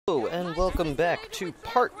and welcome back to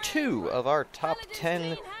part 2 of our top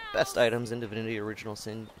 10 best items in Divinity Original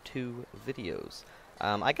Sin 2 videos.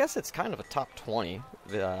 I guess it's kind of a top 20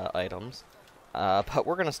 items, but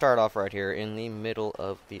we're going to start off right here in the middle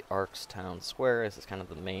of the Arx Town Square. This is kind of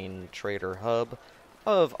the main trader hub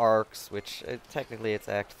of Arx, which technically it's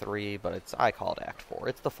Act 3, but I call it Act 4.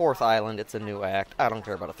 It's the 4th island, it's a new act, I don't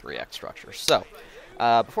care about a 3-act structure. So,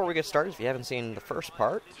 before we get started, if you haven't seen the first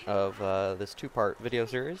part of this 2-part video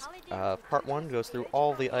series, part 1 goes through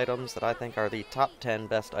all the items that I think are the top 10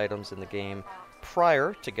 best items in the game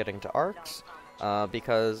prior to getting to Arx,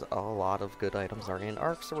 because a lot of good items are in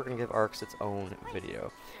Arx, so we're going to give Arx its own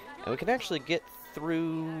video. And we can actually get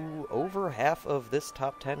through over half of this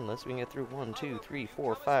top 10 list. We can get through 1, 2, 3,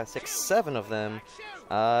 4, 5, 6, 7 of them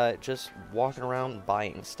just walking around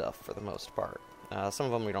buying stuff for the most part. Some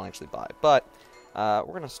of them we don't actually buy, but we're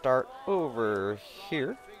going to start over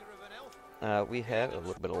here. We have a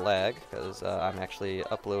little bit of lag because I'm actually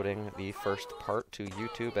uploading the first part to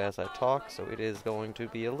YouTube as I talk, so it is going to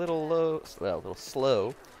be a little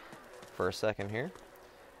slow for a second here.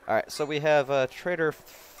 Alright, so we have Trader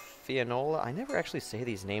Fianola. I never actually say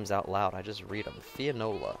these names out loud, I just read them.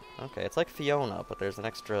 Fianola. Okay, it's like Fiona, but there's an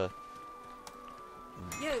extra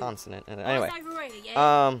consonant in it. Anyway,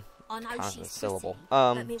 consonant syllable.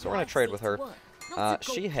 So we're going to trade with her.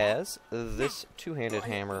 She has this two-handed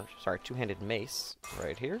mace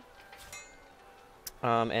right here.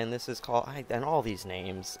 And this is called, and all these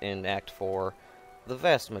names in Act 4, the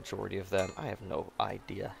vast majority of them, I have no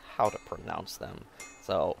idea how to pronounce them.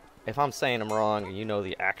 So, if I'm saying them wrong and you know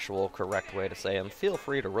the actual correct way to say them, feel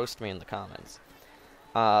free to roast me in the comments.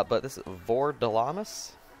 But this is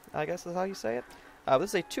Vordalamus, I guess is how you say it.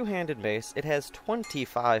 This is a two-handed mace. It has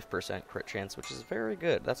 25% crit chance, which is very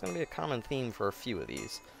good. That's going to be a common theme for a few of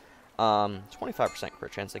these. 25%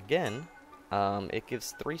 crit chance again. It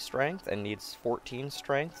gives 3 strength and needs 14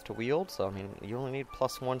 strength to wield. So, I mean, you only need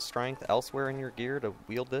 +1 strength elsewhere in your gear to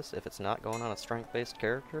wield this if it's not going on a strength-based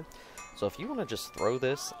character. So if you want to just throw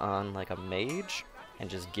this on, like, a mage and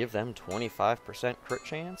just give them 25% crit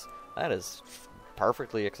chance, that is a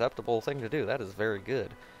perfectly acceptable thing to do. That is very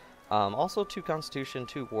good. Also 2 Constitution,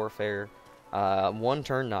 2 Warfare, 1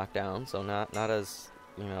 turn knockdown, so not as,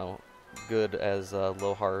 you know, good as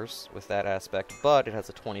Lohar's with that aspect, but it has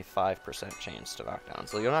a 25% chance to knock down.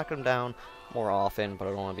 So you'll knock them down more often, but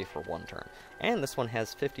it'll only be for 1 turn. And this one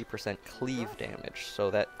has 50% cleave damage, so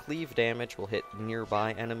that cleave damage will hit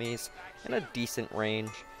nearby enemies in a decent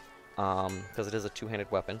range, because it is a two-handed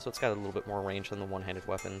weapon, so it's got a little bit more range than the one-handed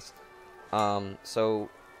weapons. So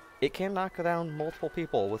it can knock down multiple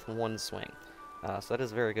people with 1 swing, so that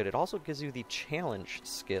is very good. It also gives you the challenge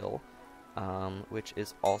skill, which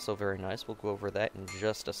is also very nice. We'll go over that in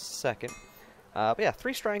just a second. But yeah,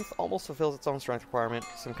 3 strength, almost fulfills its own strength requirement.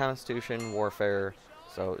 Some Constitution, Warfare,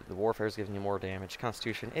 so the Warfare is giving you more damage.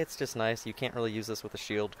 Constitution, it's just nice. You can't really use this with a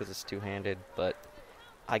shield because it's two-handed, but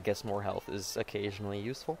I guess more health is occasionally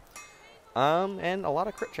useful. And a lot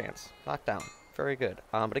of crit chance, knockdown, very good.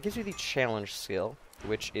 But it gives you the challenge skill,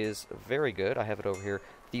 which is very good. I have it over here.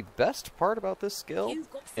 The best part about this skill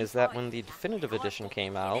is that when the Definitive Edition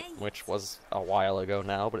came out, which was a while ago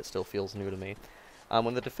now, but it still feels new to me.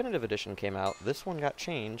 When the Definitive Edition came out, this one got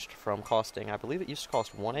changed from costing, I believe it used to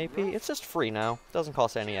cost 1 AP. It's just free now. It doesn't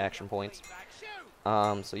cost any action points.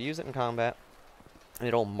 So use it in combat, and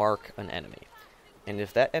it'll mark an enemy. And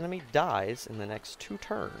if that enemy dies in the next 2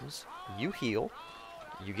 turns, you heal,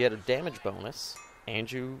 you get a damage bonus, and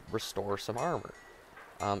you restore some armor.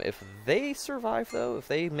 If they survive, though, if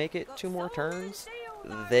they make it 2 more turns,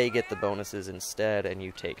 they get the bonuses instead, and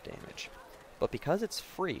you take damage. But because it's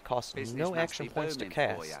free, costs no action points to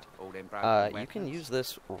cast, you can use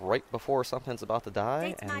this right before something's about to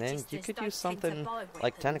die, and then you could use something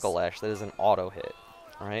like Tentacle Lash that is an auto hit,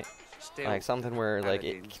 right? Like something where like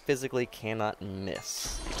it physically cannot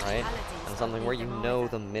miss, right? And something where you know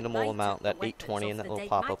the minimal amount, that 820 in that little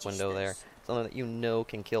pop-up window there, something that you know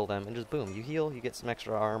can kill them, and just boom, you heal, you get some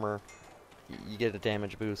extra armor, you get a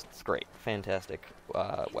damage boost. It's great, fantastic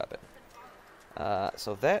weapon.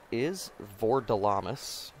 So that is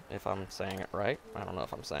Vordalamus, if I'm saying it right. I don't know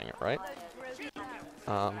if I'm saying it right.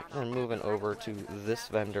 And moving over to this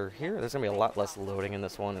vendor here, there's going to be a lot less loading in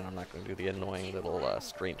this one, and I'm not going to do the annoying little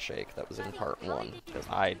screen shake that was in part 1, because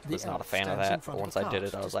I was not a fan of that, but once I did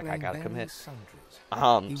it, I was like, I gotta commit. So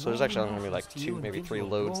there's actually going to be like 2, maybe 3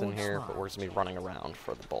 loads in here, but we're just going to be running around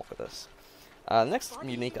for the bulk of this. The next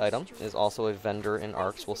unique item is also a vendor in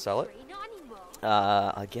Arx will sell it.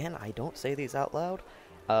 Again, I don't say these out loud.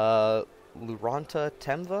 Luranta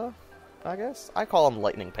Temva, I guess? I call them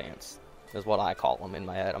lightning pants, is what I call them in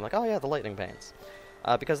my head. I'm like, oh yeah, the lightning pants.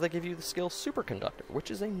 because they give you the skill Superconductor,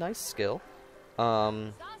 which is a nice skill.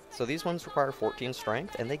 So these ones require 14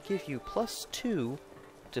 strength, and they give you +2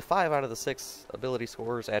 to 5 out of the 6 ability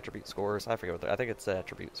scores, attribute scores. I forget what I think it's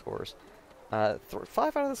attribute scores. 5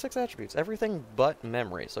 out of the 6 attributes, everything but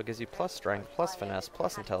memory. So it gives you plus strength, plus finesse,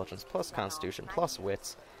 plus intelligence, plus constitution, plus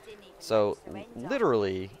wits. So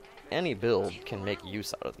literally any build can make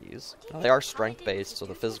use out of these. They are strength based, so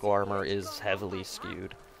the physical armor is heavily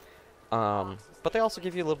skewed. But they also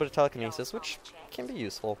give you a little bit of telekinesis, which can be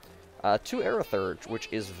useful. 2 Aerothurge, which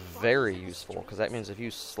is very useful, because that means if you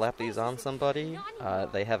slap these on somebody,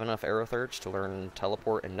 they have enough Aerothurge to learn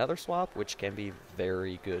Teleport and Nether Swap, which can be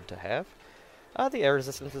very good to have. The air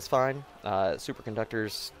resistance is fine.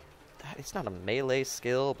 Superconductors, it's not a melee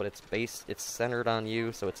skill, but it's centered on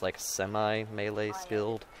you, so it's like semi-melee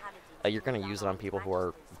skilled. You're going to use it on people who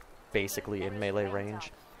are basically in melee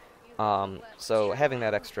range. So having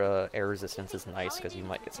that extra air resistance is nice, because you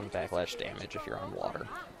might get some backlash damage if you're on water.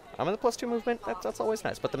 And the +2 movement, that's always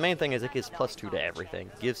nice. But the main thing is it gives +2 to everything.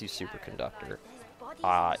 It gives you Superconductor.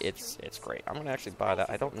 It's great. I'm going to actually buy that.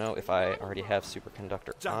 I don't know if I already have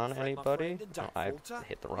Superconductor on anybody. Oh, I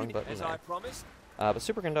hit the wrong button there. But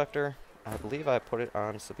Superconductor, I believe I put it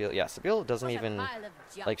on Sabila. Yeah, Sabila doesn't even,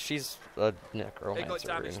 like, she's a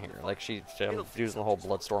necromancer in here. Like, she's using the whole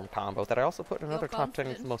Bloodstorm combo that I also put in another top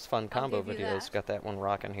 10 most fun combo videos. Got that one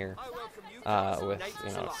rocking here. With,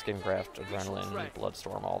 you know, Skin Graft, Adrenaline,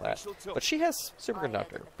 Bloodstorm, all that. But she has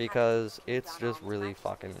Superconductor, because it's just really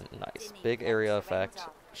fucking nice. Big area effect,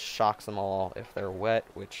 shocks them all if they're wet,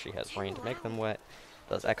 which she has rain to make them wet,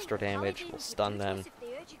 does extra damage, will stun them.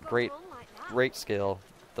 Great skill.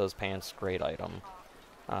 Those pants, great item.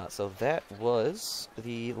 So that was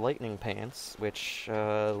the Lightning Pants, which,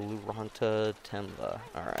 Luranta Temba.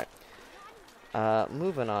 Alright.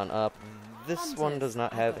 Moving on up. This one does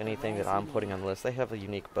not have anything that I'm putting on the list. They have a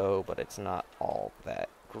unique bow, but it's not all that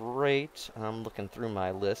great. I'm looking through my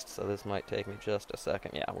list, so this might take me just a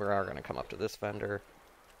second. Yeah, we are going to come up to this vendor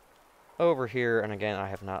over here, and again, I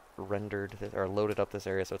have not rendered this, or loaded up this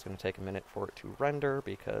area, so it's going to take a minute for it to render,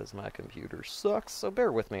 because my computer sucks, so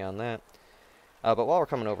bear with me on that. But while we're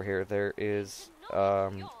coming over here, there is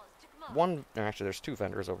there's 2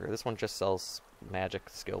 vendors over here. This one just sells magic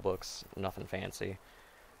skill books, nothing fancy.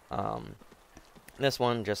 This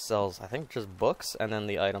one just sells, I think, just books, and then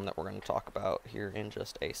the item that we're going to talk about here in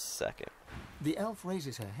just a second. The elf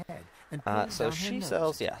raises her head and so she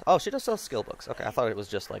sells, yeah. Oh, she does sell skill books. Okay, I thought it was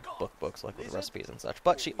just like books, like with recipes and such.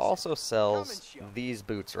 But she also sells these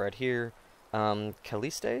boots right here.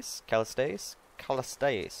 Callistes?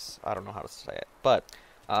 I don't know how to say it. But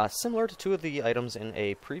similar to 2 of the items in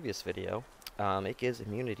a previous video, it gives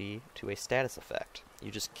immunity to a status effect.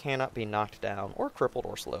 You just cannot be knocked down, or crippled,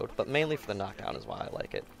 or slowed, but mainly for the knockdown is why I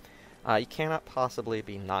like it. You cannot possibly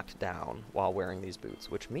be knocked down while wearing these boots,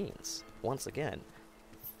 which means, once again,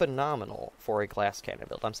 phenomenal for a glass cannon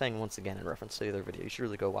build. I'm saying once again in reference to the other video. You should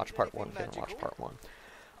really go watch part 1 if you haven't watched part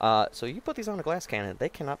 1. So you put these on a glass cannon, they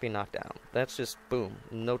cannot be knocked down. That's just, boom,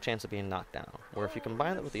 no chance of being knocked down. Where if you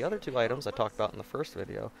combine that with the other 2 items I talked about in the first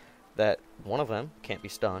video, that one of them can't be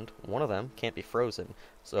stunned, one of them can't be frozen.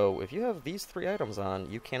 So if you have these 3 items on,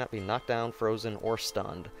 you cannot be knocked down, frozen, or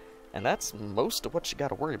stunned. And that's most of what you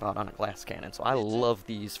gotta worry about on a glass cannon, so I love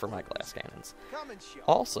these for my glass cannons.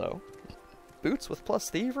 Also, boots with plus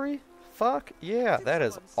thievery? Fuck yeah, that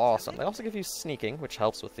is awesome. They also give you sneaking, which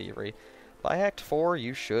helps with thievery. By Act 4,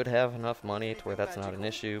 you should have enough money to where that's not an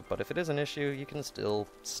issue, but if it is an issue, you can still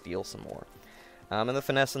steal some more. And the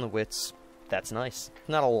finesse and the wits, that's nice.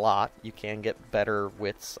 Not a lot. You can get better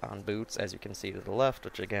wits on boots, as you can see to the left,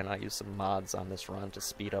 which again, I use some mods on this run to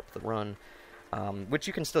speed up the run. Which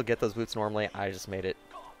you can still get those boots normally, I just made it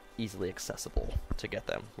easily accessible to get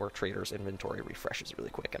them, where Trader's inventory refreshes really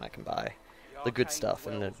quick and I can buy the good stuff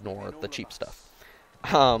and ignore the cheap stuff.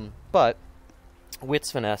 But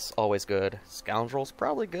wits, finesse, always good. Scoundrel's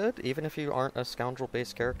probably good, even if you aren't a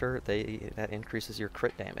scoundrel-based character, that increases your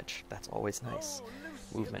crit damage. That's always nice.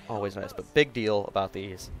 Movement, always nice. But big deal about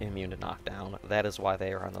these, immune to knockdown. That is why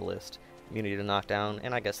they are on the list. Immunity to knockdown,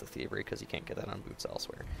 and I guess the thievery, because you can't get that on boots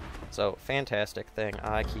elsewhere. So, fantastic thing.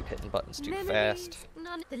 I keep hitting buttons too fast.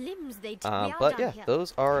 But yeah,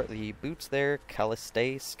 those are the boots there.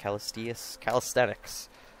 Calisthenics.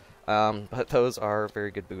 But those are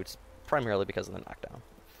very good boots, primarily because of the knockdown.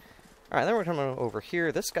 Alright, then we're coming over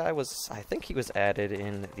here. This guy was, I think he was added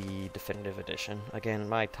in the Definitive Edition. Again,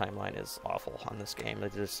 my timeline is awful on this game.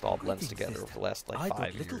 It just all blends together over the last, like,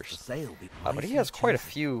 5 years. But he has quite a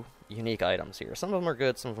few unique items here. Some of them are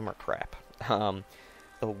good, some of them are crap.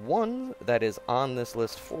 The one that is on this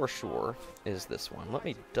list for sure is this one. Let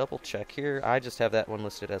me double check here. I just have that one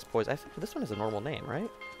listed as poison. I think this one is a normal name, right?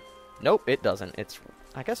 Nope, it doesn't. It's,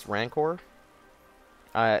 I guess, Rancor.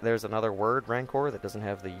 There's another word, Rancor, that doesn't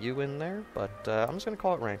have the U in there, but I'm just going to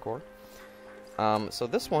call it Rancor. So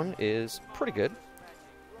this one is pretty good.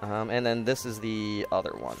 And then this is the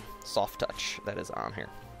other one, Soft Touch, that is on here.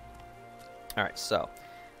 Alright, so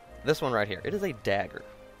this one right here. It is a dagger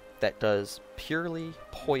that does purely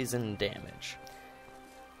poison damage.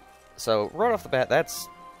 So right off the bat, that's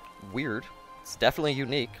weird. It's definitely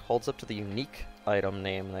unique. Holds up to the unique item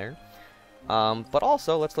name there. But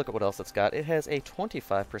also, let's look at what else it's got. It has a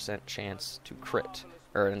 25% chance to crit,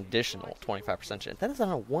 or an additional 25% chance. That is on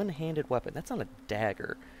a one-handed weapon. That's on a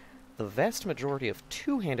dagger. The vast majority of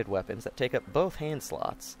two-handed weapons that take up both hand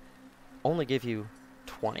slots only give you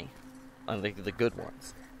 20, on the good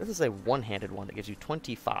ones. This is a one-handed one that gives you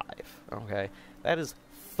 25, okay? That is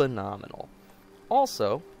phenomenal.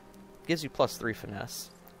 Also, gives you +3 finesse.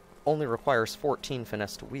 Only requires 14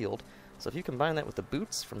 finesse to wield. So if you combine that with the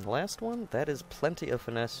boots from the last one, that is plenty of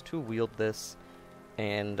finesse to wield this.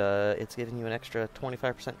 And it's giving you an extra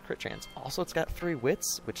 25% crit chance. Also, it's got 3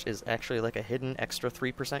 wits, which is actually like a hidden extra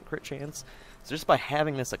 3% crit chance. So just by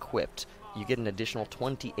having this equipped, you get an additional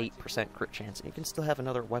 28% crit chance, and you can still have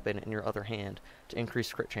another weapon in your other hand to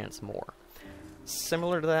increase crit chance more.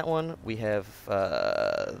 Similar to that one, we have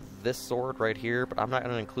this sword right here, but I'm not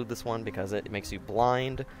going to include this one because it makes you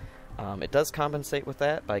blind. It does compensate with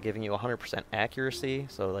that by giving you 100% accuracy,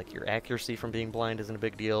 so like your accuracy from being blind isn't a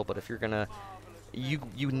big deal, but if you're going to...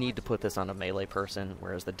 You need to put this on a melee person,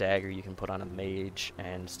 whereas the dagger you can put on a mage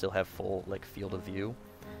and still have full like field of view.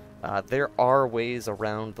 There are ways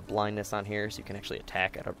around the blindness on here, so you can actually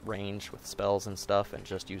attack at a range with spells and stuff and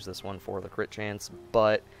just use this one for the crit chance,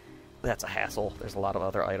 but that's a hassle. There's a lot of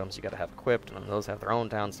other items you got to have equipped, and those have their own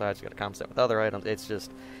downsides. You got to compensate with other items.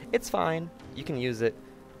 It's fine. You can use it,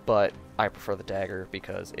 but I prefer the dagger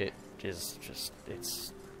because it is just,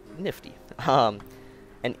 it's nifty.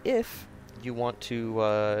 And if you want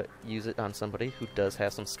to use it on somebody who does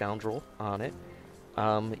have some scoundrel on it,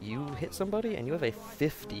 you hit somebody and you have a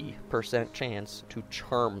 50% chance to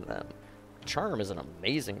charm them. Charm is an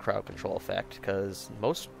amazing crowd control effect because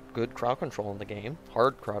most good crowd control in the game,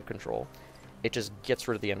 hard crowd control, it just gets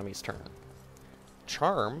rid of the enemy's turn.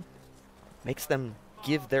 Charm makes them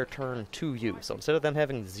give their turn to you. So instead of them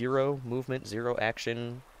having 0 movement, 0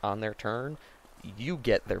 action on their turn, you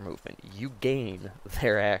get their movement. You gain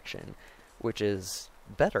their action, which is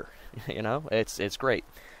better, you know? It's great.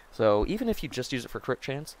 So even if you just use it for crit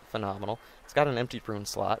chance, phenomenal. It's got an empty rune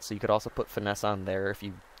slot, so you could also put finesse on there if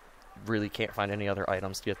you really can't find any other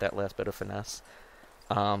items to get that last bit of finesse.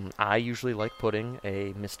 I usually like putting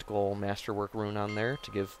a mystical masterwork rune on there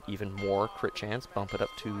to give even more crit chance, bump it up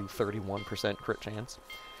to 31% crit chance.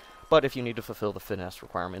 But if you need to fulfill the finesse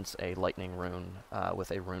requirements, a lightning rune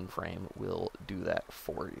with a rune frame will do that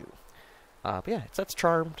for you. But yeah, that's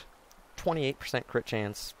charmed. 28% crit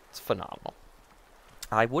chance. It's phenomenal.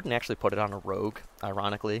 I wouldn't actually put it on a rogue,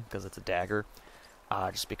 ironically, because it's a dagger.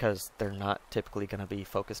 Just because they're not typically going to be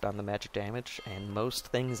focused on the magic damage, and most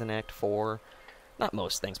things in Act 4... Not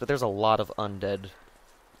most things, but there's a lot of undead,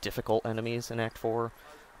 difficult enemies in Act 4.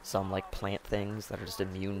 Some, like, plant things that are just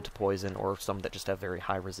immune to poison, or some that just have very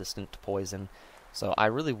high resistance to poison. So I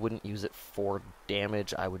really wouldn't use it for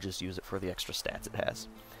damage, I would just use it for the extra stats it has.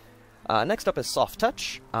 Next up is Soft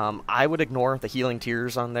Touch. I would ignore the Healing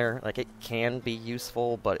Tears on there. Like, it can be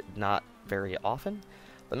useful, but not very often.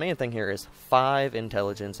 The main thing here is 5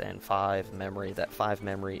 intelligence and 5 memory. That 5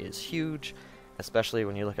 memory is huge, especially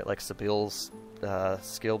when you look at, like, Sabil's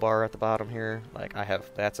skill bar at the bottom here. Like,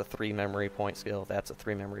 that's a 3 memory point skill, that's a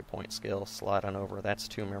 3 memory point skill, slide on over, that's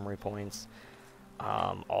 2 memory points.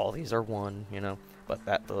 All these are 1, you know,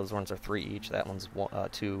 but those ones are 3 each, that one's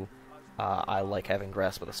 2. I like having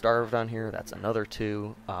Grasp of the Starved on here, that's another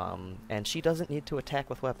 2, and she doesn't need to attack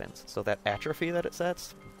with weapons, so that atrophy that it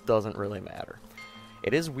sets doesn't really matter.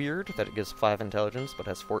 It is weird that it gives 5 intelligence, but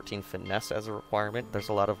has 14 finesse as a requirement. There's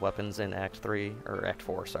a lot of weapons in Act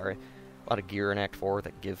 4, sorry. A lot of gear in Act 4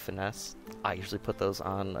 that give finesse. I usually put those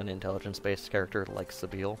on an intelligence-based character like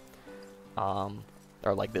Sabil.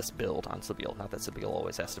 Or like this build on Sabil. Not that Sabil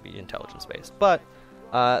always has to be intelligence-based. But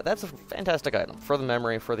that's a fantastic item for the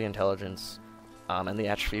memory, for the intelligence. And the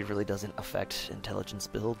atrophy really doesn't affect intelligence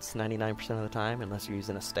builds 99% of the time, unless you're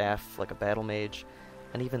using a staff like a battle mage.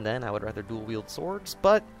 And even then, I would rather dual-wield swords,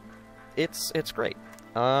 but it's great.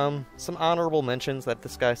 Some honorable mentions that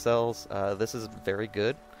this guy sells. This is very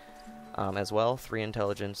good as well. 3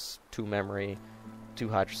 intelligence, 2 memory, 2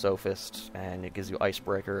 Hydra Sophist, and it gives you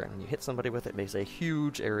Icebreaker, and you hit somebody with it, makes a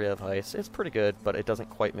huge area of ice. It's pretty good, but it doesn't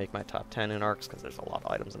quite make my top 10 in arcs, because there's a lot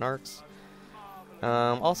of items in arcs.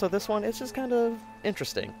 Also, this one, it's just kind of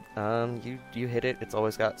interesting. You hit it, it's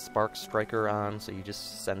always got Spark Striker on, so you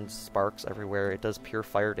just send sparks everywhere. It does pure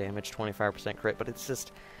fire damage, 25% crit, but it's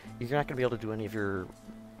just, you're not going to be able to do any of your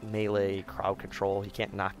melee crowd control. You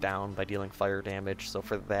can't knock down by dealing fire damage, so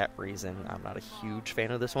for that reason, I'm not a huge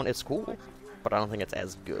fan of this one. It's cool, but I don't think it's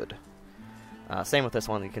as good. Same with this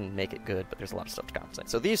one, you can make it good, but there's a lot of stuff to compensate.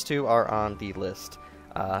 So these two are on the list,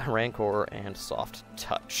 Rancor and Soft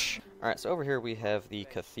Touch. Alright, so over here we have the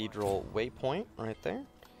Cathedral Waypoint right there.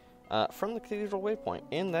 From the Cathedral Waypoint,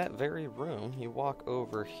 in that very room, you walk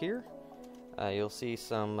over here. You'll see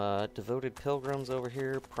some devoted pilgrims over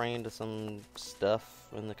here praying to some stuff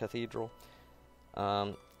in the cathedral.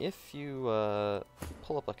 If you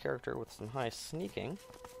pull up a character with some high sneaking,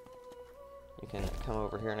 you can come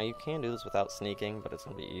over here. Now you can do this without sneaking, but it's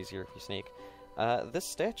going to be easier if you sneak. This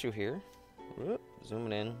statue here,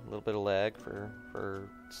 zooming in, a little bit of lag for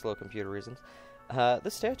slow computer reasons.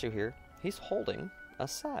 This statue here, he's holding a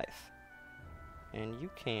scythe. And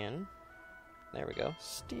you can, there we go,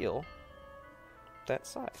 steal that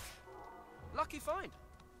scythe. Lucky find.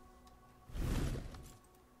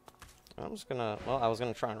 I'm just gonna, well, I was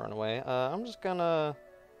gonna try and run away. I'm just gonna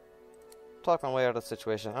talk my way out of the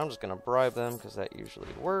situation. I'm just gonna bribe them, because that usually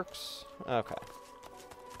works. Okay.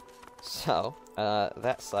 So,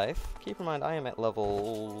 that scythe, keep in mind I am at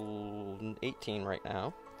level 18 right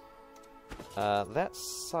now. That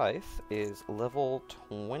scythe is level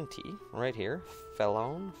 20 right here.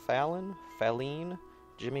 Fallon,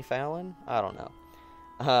 Jimmy Fallon? I don't know.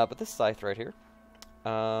 But this scythe right here,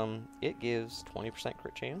 it gives 20%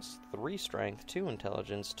 crit chance, 3 strength, 2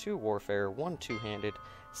 intelligence, 2 warfare, 1 two-handed,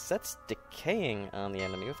 sets decaying on the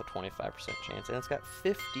enemy with a 25% chance, and it's got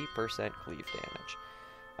 50% cleave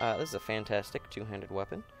damage. This is a fantastic two-handed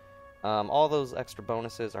weapon. All those extra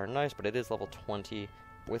bonuses are nice, but it is level 20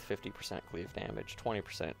 with 50% cleave damage,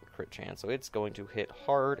 20% crit chance, so it's going to hit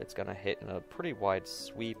hard. It's going to hit in a pretty wide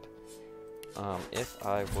sweep. If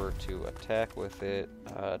I were to attack with it,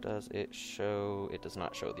 does it show? It does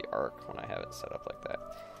not show the arc when I have it set up like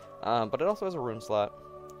that. But it also has a rune slot.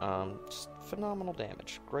 Just phenomenal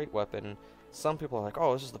damage. Great weapon. Some people are like,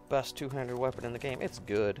 oh, this is the best two-handed weapon in the game. It's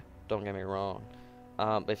good, don't get me wrong.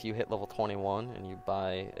 But if you hit level 21 and you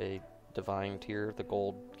buy a Divine tier, the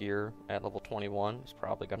gold gear at level 21, it's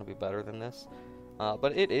probably going to be better than this.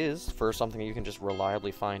 But it is, for something you can just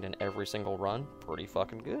reliably find in every single run, pretty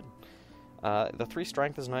fucking good. The 3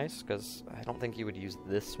 strength is nice, because I don't think you would use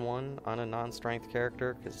this one on a non-strength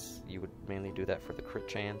character, because you would mainly do that for the crit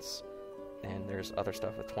chance, and there's other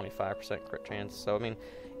stuff with 25% crit chance, so I mean,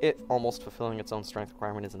 it almost fulfilling its own strength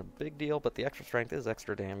requirement isn't a big deal, but the extra strength is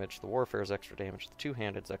extra damage, the warfare is extra damage, the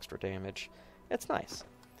two-handed is extra damage. It's nice.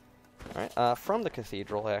 Alright, from the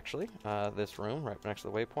cathedral, actually, this room, right next to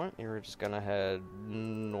the waypoint, you're just gonna head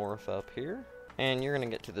north up here. And you're going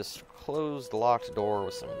to get to this closed, locked door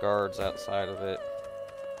with some guards outside of it.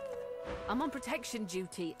 I'm on protection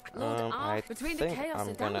duty. I think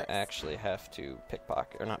I'm going to actually have to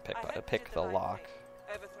pickpocket, or not pickpocket, pick the lock.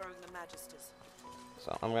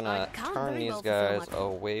 So I'm going to turn these guys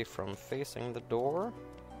away from facing the door.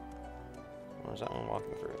 Or is that one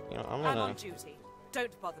walking through? You know, I'm on duty.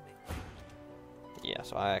 Don't bother me. Yeah,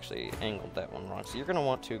 so I actually angled that one wrong. So you're going to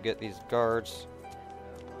want to get these guards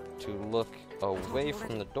to look away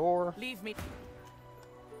from the door. Leave me.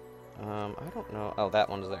 I don't know. Oh, that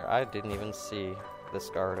one's there. I didn't even see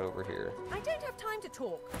this guard over here. I don't have time to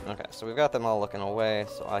talk. Okay, so we've got them all looking away,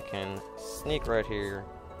 so I can sneak right here,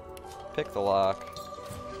 pick the lock,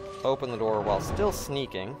 open the door while still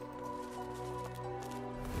sneaking.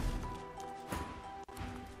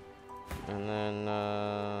 And then,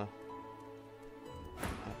 I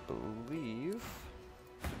believe...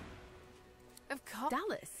 Of course.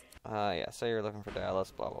 Dallas. Yeah, say you're looking for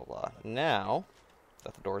Dallas, blah, blah, blah. Now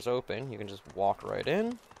that the door's open, you can just walk right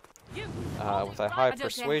in with a high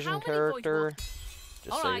persuasion character.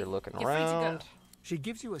 Just say you're looking around. She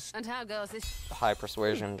gives you a... And how goes this? High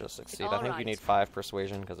persuasion, just succeed. I think you need 5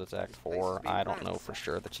 persuasion because it's Act 4. I don't know for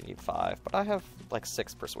sure that you need 5, but I have like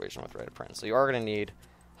 6 persuasion with Red Prince, so you are going to need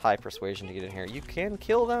high persuasion to get in here. You can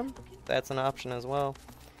kill them. That's an option as well.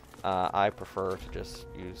 I prefer to just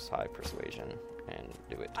use high persuasion and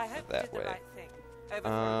do it that way.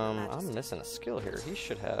 I'm missing a skill here. He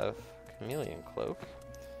should have Chameleon Cloak.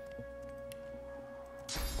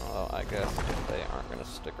 Well, I guess if they aren't going to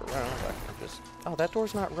stick around, I can just... Oh, that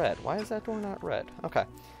door's not red. Why is that door not red? Okay.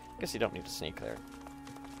 Guess you don't need to sneak there.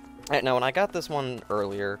 Alright, now when I got this one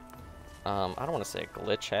earlier, I don't want to say a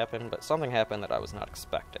glitch happened, but something happened that I was not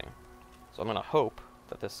expecting. So I'm going to hope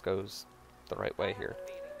that this goes the right way here.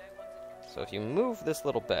 So if you move this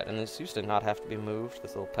little bed, and this used to not have to be moved,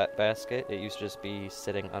 this little pet basket, it used to just be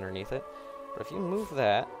sitting underneath it. But if you move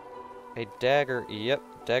that, a dagger, yep,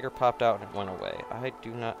 dagger popped out and it went away. I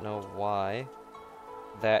do not know why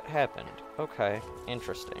that happened. Okay,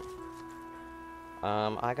 interesting.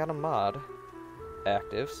 I got a mod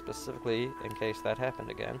active, specifically in case that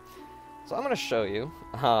happened again. So I'm going to show you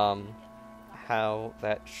how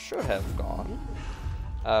that should have gone.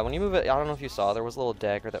 When you move it, I don't know if you saw, there was a little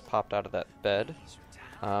dagger that popped out of that bed.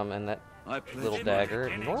 And that little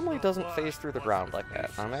dagger normally doesn't phase through the ground like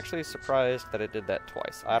that. I'm actually surprised that it did that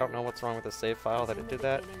twice. I don't know what's wrong with the save file that it did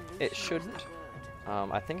that. It shouldn't.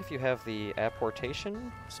 I think if you have the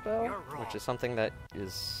apportation spell, which is something that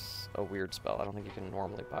is a weird spell, I don't think you can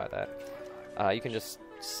normally buy that. You can just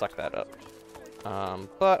suck that up.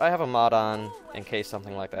 But I have a mod on in case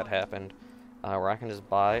something like that happened, where I can just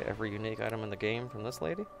buy every unique item in the game from this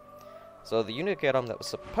lady. So the unique item that was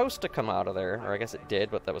supposed to come out of there, or I guess it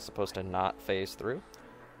did, but that was supposed to not phase through,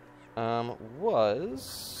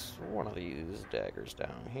 was one of these daggers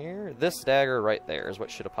down here. This dagger right there is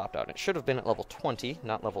what should have popped out. It should have been at level 20,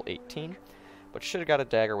 not level 18, but should have got a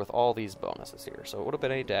dagger with all these bonuses here. So it would have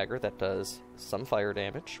been a dagger that does some fire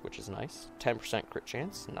damage, which is nice, 10% crit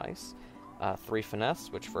chance, nice, 3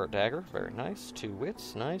 finesse, which for a dagger, very nice, 2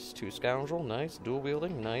 wits, nice, 2 scoundrel, nice, dual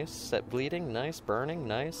wielding, nice, set bleeding, nice, burning,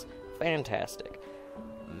 nice, fantastic.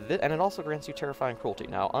 And it also grants you terrifying cruelty.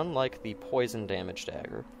 Now, unlike the poison damage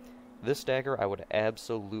dagger, this dagger I would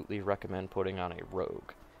absolutely recommend putting on a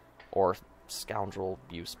rogue or scoundrel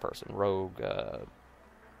use person. Rogue,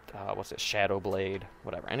 what's it, Shadow Blade,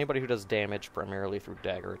 whatever. Anybody who does damage primarily through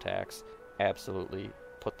dagger attacks, absolutely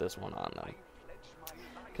put this one on them.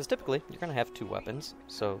 Because typically, you're going to have 2 weapons,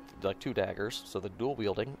 so like 2 daggers, so the dual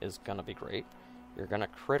wielding is going to be great. You're going to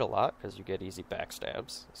crit a lot, because you get easy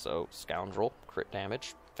backstabs, so Scoundrel, crit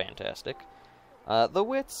damage, fantastic. The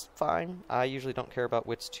wits, fine. I usually don't care about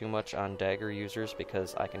wits too much on dagger users,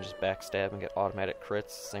 because I can just backstab and get automatic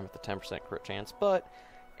crits, same with the 10% crit chance, but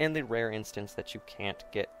in the rare instance that you can't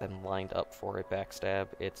get them lined up for a backstab,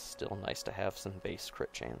 it's still nice to have some base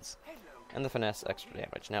crit chance. And the finesse, extra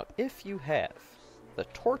damage. Now, if you have the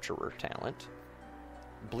Torturer talent,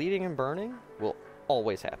 bleeding and burning will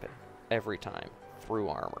always happen, every time, through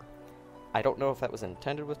armor. I don't know if that was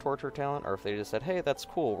intended with Torturer talent, or if they just said, hey, that's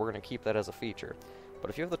cool, we're going to keep that as a feature. But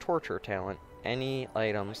if you have the Torturer talent, any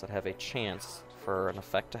items that have a chance for an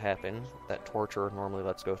effect to happen that Torturer normally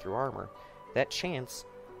lets go through armor, that chance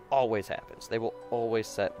always happens. They will always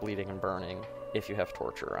set bleeding and burning if you have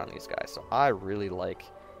Torturer on these guys. So I really like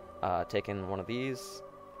taking one of these,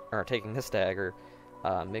 or taking this dagger,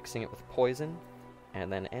 mixing it with poison,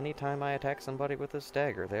 and then anytime I attack somebody with this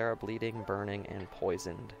dagger, they are bleeding, burning, and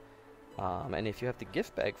poisoned. And if you have the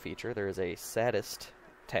gift bag feature, there is a sadist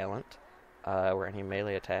talent, where any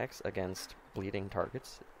melee attacks against bleeding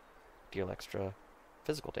targets deal extra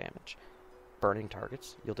physical damage. Burning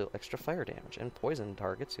targets, you'll deal extra fire damage, and poison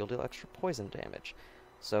targets, you'll deal extra poison damage.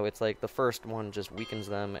 So it's like the first one just weakens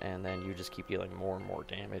them, and then you just keep dealing more and more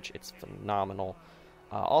damage. It's phenomenal.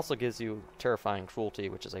 Also gives you terrifying cruelty,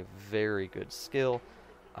 which is a very good skill,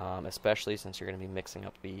 especially since you're going to be mixing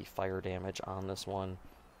up the fire damage on this one,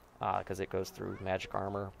 because it goes through magic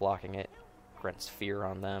armor, blocking it, grants fear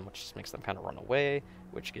on them, which just makes them kind of run away,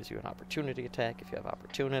 which gives you an opportunity attack if you have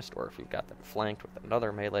Opportunist, or if you've got them flanked with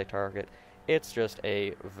another melee target. It's just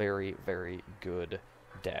a very, very good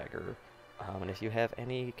dagger. And if you have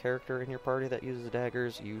any character in your party that uses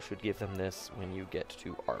daggers, you should give them this when you get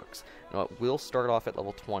to arcs. Now, it will start off at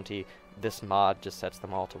level 20. This mod just sets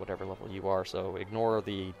them all to whatever level you are, so ignore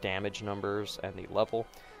the damage numbers and the level.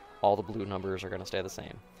 All the blue numbers are going to stay the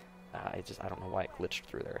same. I don't know why it glitched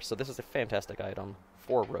through there. So this is a fantastic item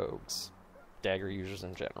for rogues. Dagger users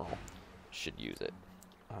in general should use it.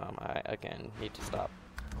 I, again, need to stop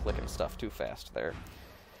clicking stuff too fast there.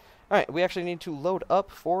 Alright, we actually need to load up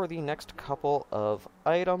for the next couple of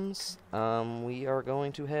items. We are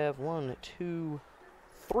going to have 1, 2,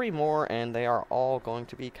 3 more, and they are all going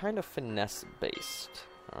to be kind of finesse-based.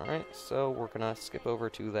 Alright, so we're going to skip over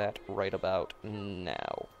to that right about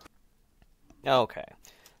now. Okay,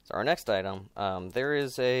 so our next item, there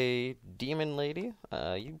is a demon lady.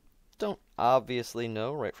 You don't obviously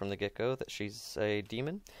know right from the get-go that she's a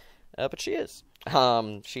demon, but she is.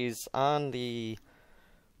 She's on the,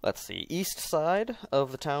 let's see, east side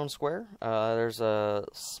of the town square. There's a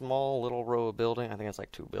small little row of building. I think it's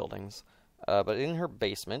like 2 buildings. But in her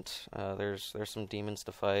basement, there's some demons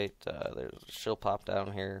to fight. She'll pop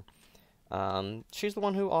down here. She's the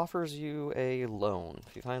one who offers you a loan.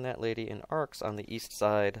 If you find that lady in Arcs on the east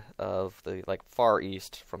side of the, like, far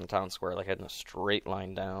east from the town square, like heading a straight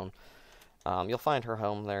line down, you'll find her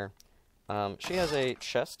home there. She has a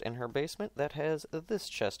chest in her basement that has this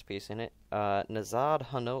chest piece in it, Nazad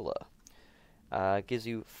Hanola. Gives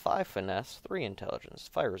you 5 finesse, 3 intelligence,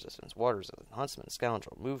 fire resistance, water resistance, huntsman,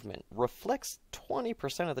 scoundrel, movement, reflects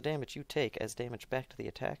 20% of the damage you take as damage back to the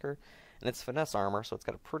attacker, and it's finesse armor, so it's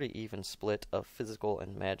got a pretty even split of physical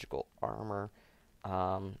and magical armor.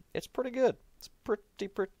 It's pretty good. It's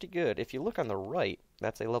pretty good. If you look on the right,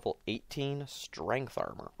 that's a level 18 strength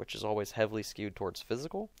armor, which is always heavily skewed towards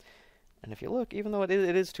physical. And if you look, even though it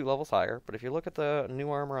is 2 levels higher, but if you look at the new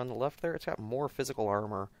armor on the left there, it's got more physical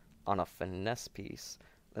armor on a finesse piece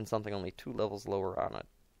than something only 2 levels lower on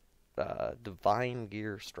a divine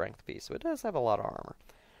gear strength piece. So it does have a lot of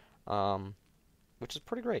armor, which is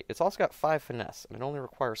pretty great. It's also got 5 finesse, and it only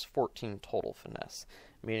requires 14 total finesse,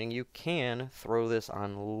 meaning you can throw this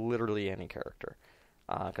on literally any character,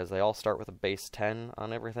 because they all start with a base 10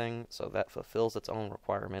 on everything, so that fulfills its own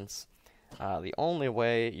requirements. The only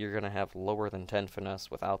way you're going to have lower than 10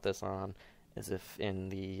 finesse without this on is if in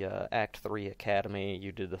the Act 3 Academy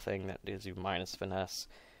you did the thing that gives you minus finesse,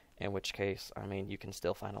 in which case, I mean, you can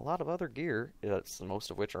still find a lot of other gear,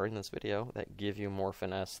 most of which are in this video, that give you more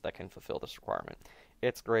finesse that can fulfill this requirement.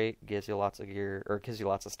 It's great, gives you lots of gear, or gives you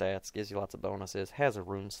lots of stats, gives you lots of bonuses, has a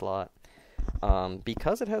rune slot.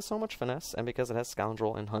 Because it has so much finesse, and because it has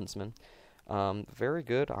Scoundrel and Huntsman, very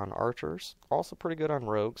good on archers, also pretty good on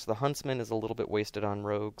rogues. The Huntsman is a little bit wasted on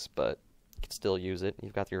rogues, but you can still use it.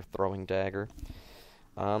 You've got your throwing dagger.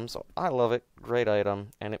 So I love it. Great item,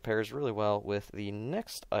 and it pairs really well with the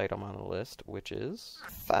next item on the list, which is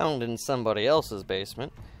found in somebody else's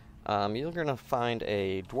basement. You're going to find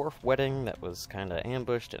a dwarf wedding that was kind of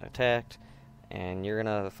ambushed and attacked, and you're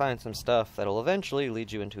going to find some stuff that'll eventually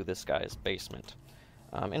lead you into this guy's basement.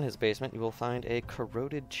 In his basement, you will find a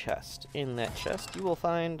corroded chest. In that chest, you will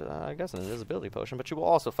find, I guess, an invisibility potion, but you will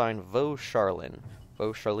also find Charlene,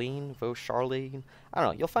 I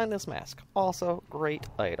don't know, you'll find this mask. Also, great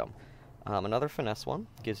item. Another finesse one,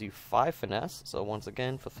 gives you 5 finesse, so once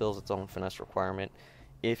again, fulfills its own finesse requirement.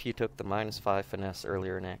 If you took the minus 5 finesse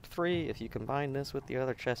earlier in Act 3, if you combine this with the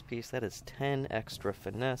other chest piece, that is 10 extra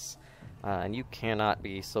finesse, and you cannot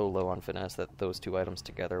be so low on finesse that those 2 items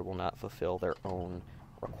together will not fulfill their own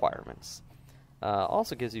requirements.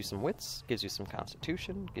 Also gives you some wits, gives you some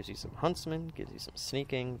constitution, gives you some huntsman, gives you some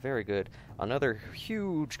sneaking, very good. Another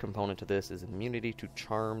huge component to this is immunity to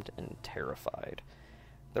charmed and terrified.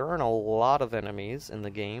 There aren't a lot of enemies in the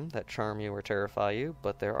game that charm you or terrify you,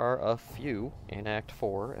 but there are a few in Act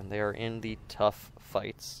 4, and they are in the tough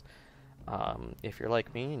fights. If you're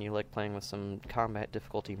like me and you like playing with some combat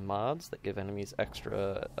difficulty mods that give enemies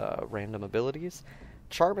extra random abilities,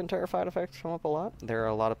 charm and terrified effects come up a lot. There are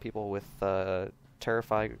a lot of people with I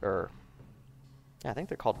think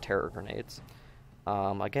they're called terror grenades.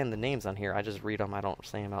 Again, the names on here, I just read them, I don't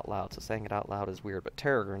say them out loud, so saying it out loud is weird, but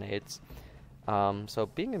terror grenades. So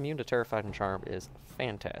being immune to terrified and charm is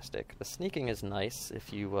fantastic. The sneaking is nice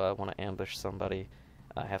if you want to ambush somebody,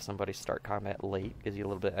 have somebody start combat late, gives you a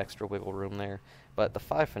little bit extra wiggle room there. But the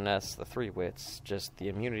 5 finesse, the 3 wits, just the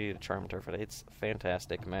immunity to charm and terrified, it's a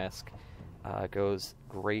fantastic mask. Goes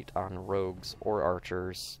great on rogues or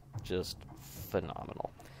archers, just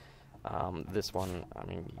phenomenal. This one, I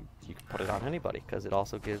mean, you can put it on anybody, because it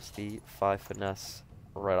also gives the 5 finesse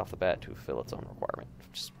right off the bat to fill its own requirement.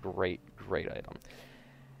 Just great item.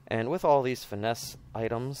 And with all these finesse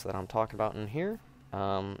items that I'm talking about in here,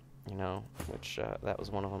 you know, which that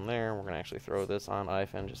was one of them there, we're going to actually throw this on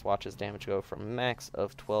Ife and just watch his damage go from max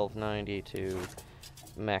of 1290 to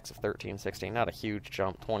max of 1360. Not a huge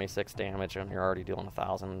jump, 26 damage, and you're already dealing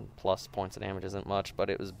 1,000 plus points of damage isn't much, but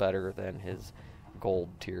it was better than his gold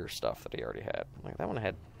tier stuff that he already had. Like that one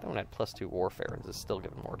had +2 warfare and is still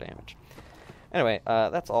giving more damage. Anyway,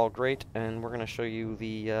 that's all great, and we're going to show you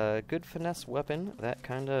the good finesse weapon that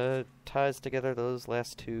kind of ties together those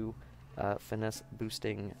last 2 finesse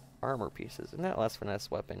boosting armor pieces. And that last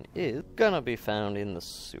finesse weapon is going to be found in the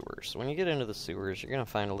sewers. So when you get into the sewers, you're going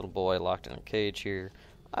to find a little boy locked in a cage here.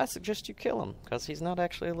 I suggest you kill him, because he's not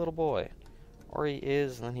actually a little boy. Or he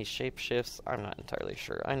is, and then he shapeshifts. I'm not entirely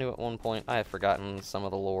sure. I knew at one point. I have forgotten some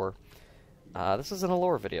of the lore. This isn't a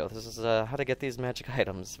lore video. This is how to get these magic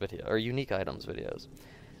items video, or unique items videos.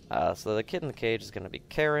 So the kid in the cage is going to be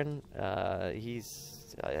Karen. I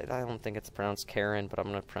don't think it's pronounced Karen, but I'm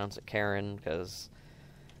going to pronounce it Karen because,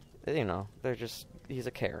 you know, he's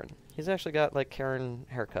a Karen. He's actually got like Karen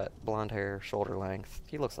haircut, blonde hair, shoulder length.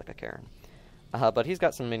 He looks like a Karen. But he's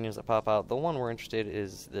got some minions that pop out. The one we're interested in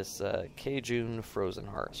is this Kejun Frozen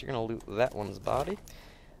Heart. So you're going to loot that one's body.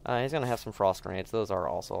 He's going to have some frost grenades. Those are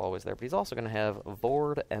also always there. But he's also going to have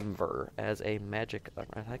Vord Ember as a magic...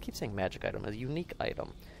 I keep saying magic item. A unique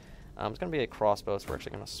item. It's going to be a crossbow, so we're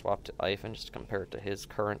actually going to swap to Ivan just to compare it to his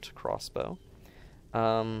current crossbow.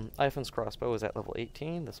 Ivan's crossbow is at level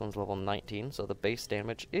 18. This one's level 19, so the base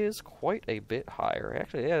damage is quite a bit higher.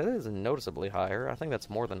 Actually, yeah, it is noticeably higher. I think that's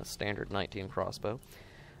more than a standard 19 crossbow.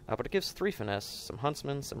 But it gives 3 finesse, some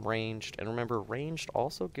huntsman, some ranged, and remember, ranged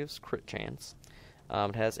also gives crit chance.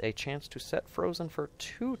 It has a chance to set frozen for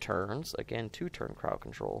 2 turns. Again, 2-turn crowd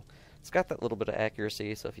control. It's got that little bit of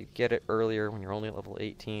accuracy, so if you get it earlier when you're only at level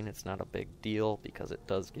 18, it's not a big deal because it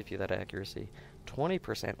does give you that accuracy. 20%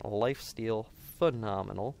 lifesteal,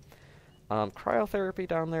 phenomenal. Cryotherapy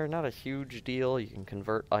down there, not a huge deal. You can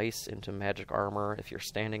convert ice into magic armor if you're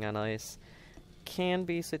standing on ice. Can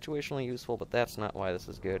be situationally useful, but that's not why this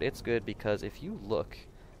is good. It's good because if you look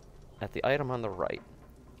at the item on the right,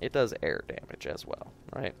 it does air damage as well,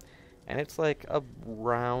 right? And it's like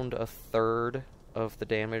around a third of the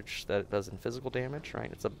damage that it does in physical damage,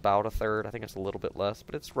 right? It's about a third. I think it's a little bit less,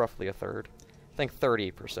 but it's roughly a third. I think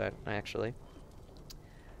 30%, actually.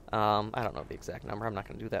 I don't know the exact number. I'm not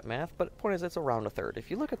going to do that math, but the point is it's around a third.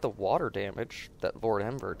 If you look at the water damage that Vord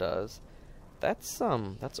Ember does, that's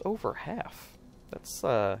over half. That's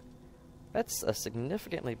a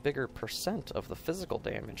significantly bigger percent of the physical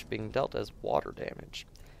damage being dealt as water damage.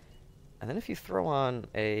 And then if you throw on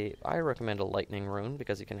I recommend a lightning rune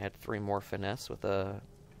because you can add 3 more finesse with a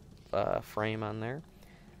frame on there.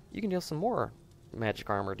 You can deal some more magic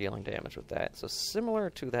armor dealing damage with that. So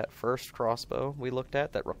similar to that first crossbow we looked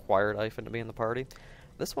at that required Ivan to be in the party,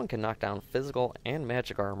 this one can knock down physical and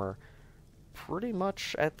magic armor pretty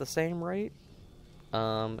much at the same rate.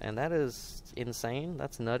 And that is insane.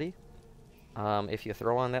 That's nutty. If you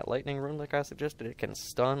throw on that lightning rune like I suggested, it can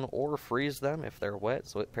stun or freeze them if they're wet,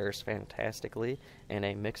 so it pairs fantastically in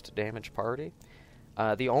a mixed damage party.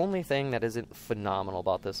 The only thing that isn't phenomenal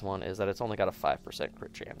about this one is that it's only got a 5%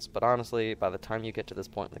 crit chance. But honestly, by the time you get to this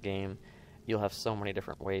point in the game, you'll have so many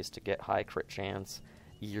different ways to get high crit chance.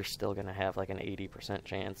 You're still going to have like an 80%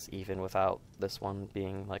 chance, even without this one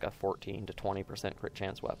being like a 14 to 20% crit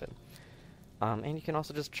chance weapon. And you can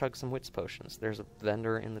also just chug some wits potions. There's a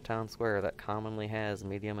vendor in the town square that commonly has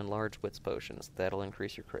medium and large wits potions. That'll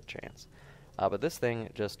increase your crit chance. But this thing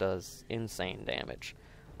just does insane damage.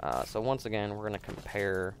 So once again, we're going to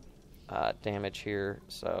compare damage here.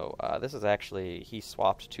 So this is actually, he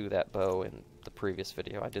swapped to that bow in the previous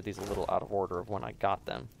video. I did these a little out of order of when I got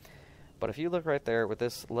them. But if you look right there with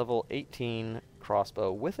this level 18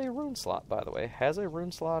 crossbow, with a rune slot, by the way, has a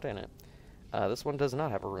rune slot in it. This one does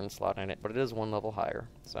not have a rune slot in it, but it is 1 level higher.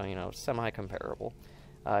 So, you know, semi-comparable.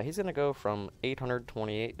 He's going to go from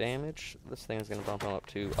 828 damage. This thing is going to bump him up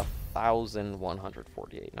to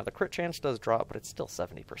 1,148. Now, the crit chance does drop, but it's still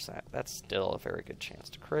 70%. That's still a very good chance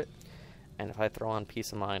to crit. And if I throw on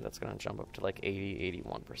Peace of Mind, that's going to jump up to like 80,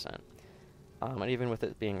 81%. And even with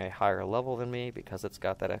it being a higher level than me, because it's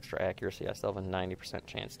got that extra accuracy, I still have a 90%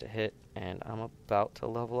 chance to hit. And I'm about to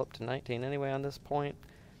level up to 19 anyway on this point.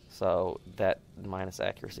 So that minus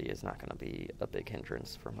accuracy is not going to be a big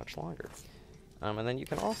hindrance for much longer. And then you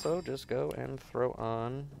can also just go and throw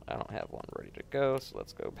on, I don't have one ready to go, so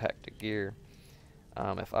let's go back to gear.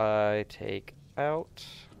 If I take out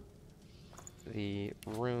the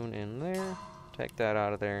rune in there, take that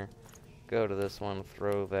out of there, go to this one,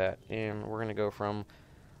 throw that in, we're going to go from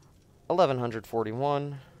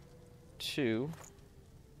 1,141 to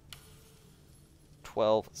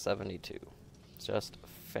 1,272. Just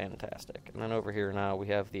fantastic. And then over here now we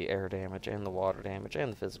have the air damage and the water damage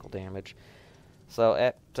and the physical damage. So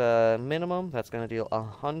at minimum, that's going to deal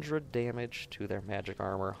 100 damage to their magic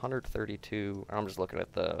armor, 132. I'm just looking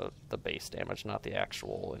at the base damage, not the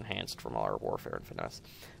actual enhanced from our warfare and finesse.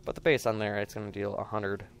 But the base on there, it's going to deal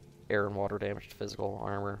 100 air and water damage to physical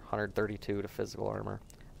armor, 132 to physical armor.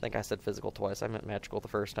 I think I said physical twice. I meant magical the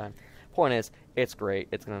first time. Point is, it's great.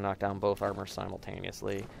 It's going to knock down both armors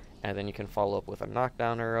simultaneously. And then you can follow up with a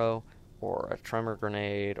knockdown arrow, or a tremor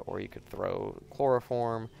grenade, or you could throw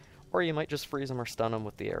chloroform, or you might just freeze them or stun them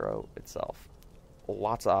with the arrow itself.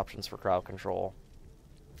 Lots of options for crowd control.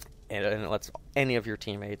 And it lets any of your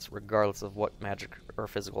teammates, regardless of what magic or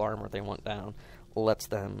physical armor they want down, lets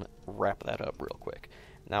them wrap that up real quick.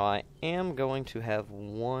 Now I am going to have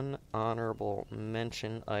one honorable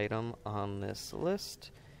mention item on this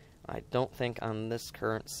list. I don't think on this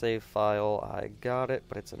current save file I got it,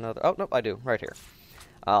 but it's another... Oh, nope, I do, right here.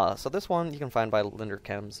 So this one you can find by Linder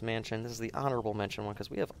Kem's mansion. This is the honorable mention one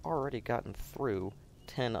because we have already gotten through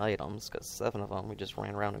 10 items, because 7 of them we just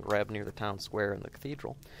ran around and grabbed near the town square and the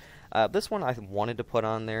cathedral. This one I wanted to put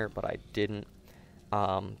on there, but I didn't,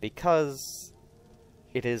 because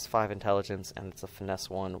it is 5 intelligence and it's a finesse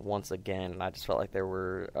one once again, and I just felt like there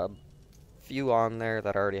were a few on there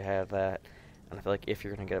that already had that, and I feel like if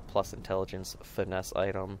you're going to get a plus intelligence finesse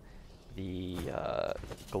item, the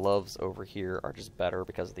gloves over here are just better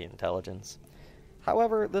because of the intelligence.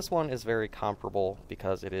 However, this one is very comparable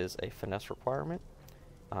because it is a finesse requirement.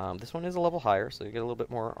 This one is a level higher, so you get a little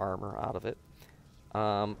bit more armor out of it.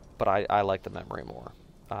 But I like the memory more.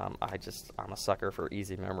 I'm a sucker for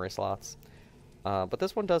easy memory slots. But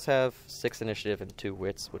this one does have 6 initiative and 2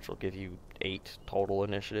 wits, which will give you 8 total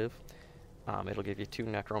initiative. It'll give you 2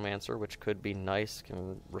 necromancer, which could be nice,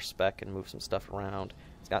 can respec and move some stuff around.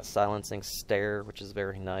 It's got silencing stare, which is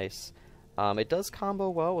very nice. It does combo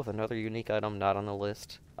well with another unique item not on the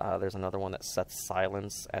list. There's another one that sets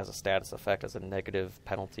silence as a status effect, as a negative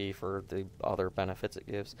penalty for the other benefits it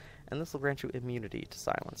gives, and this will grant you immunity to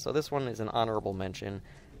silence. So this one is an honorable mention.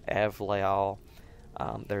 Avleal.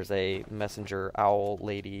 There's a messenger owl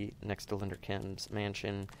lady next to Linderkim's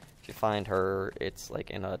mansion. If you find her, it's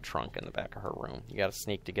like in a trunk in the back of her room. You gotta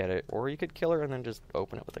sneak to get it, or you could kill her and then just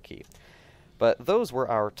open it with a key. But those were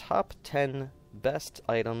our top 10 best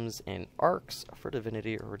items in ARCs for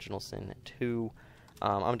Divinity Original Sin 2.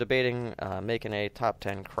 I'm debating making a top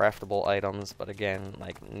 10 craftable items, but again,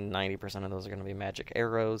 like 90% of those are going to be magic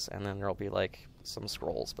arrows, and then there'll be like some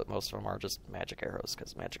scrolls, but most of them are just magic arrows,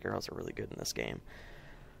 because magic arrows are really good in this game.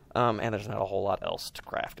 And there's not a whole lot else to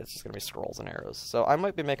craft. It's just going to be scrolls and arrows. So I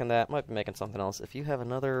might be making that, might be making something else. If you have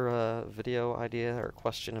another video idea or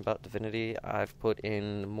question about Divinity, I've put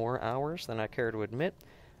in more hours than I care to admit.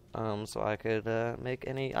 So I could make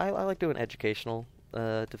any... I like doing educational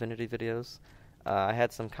Divinity videos. I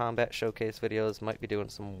had some combat showcase videos, might be doing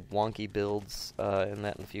some wonky builds in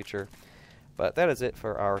that in the future. But that is it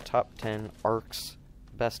for our top 10 ARCs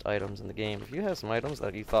best items in the game. If you have some items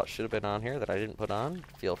that you thought should have been on here that I didn't put on,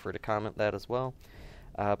 feel free to comment that as well.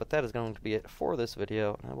 But that is going to be it for this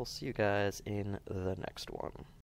video, and I will see you guys in the next one.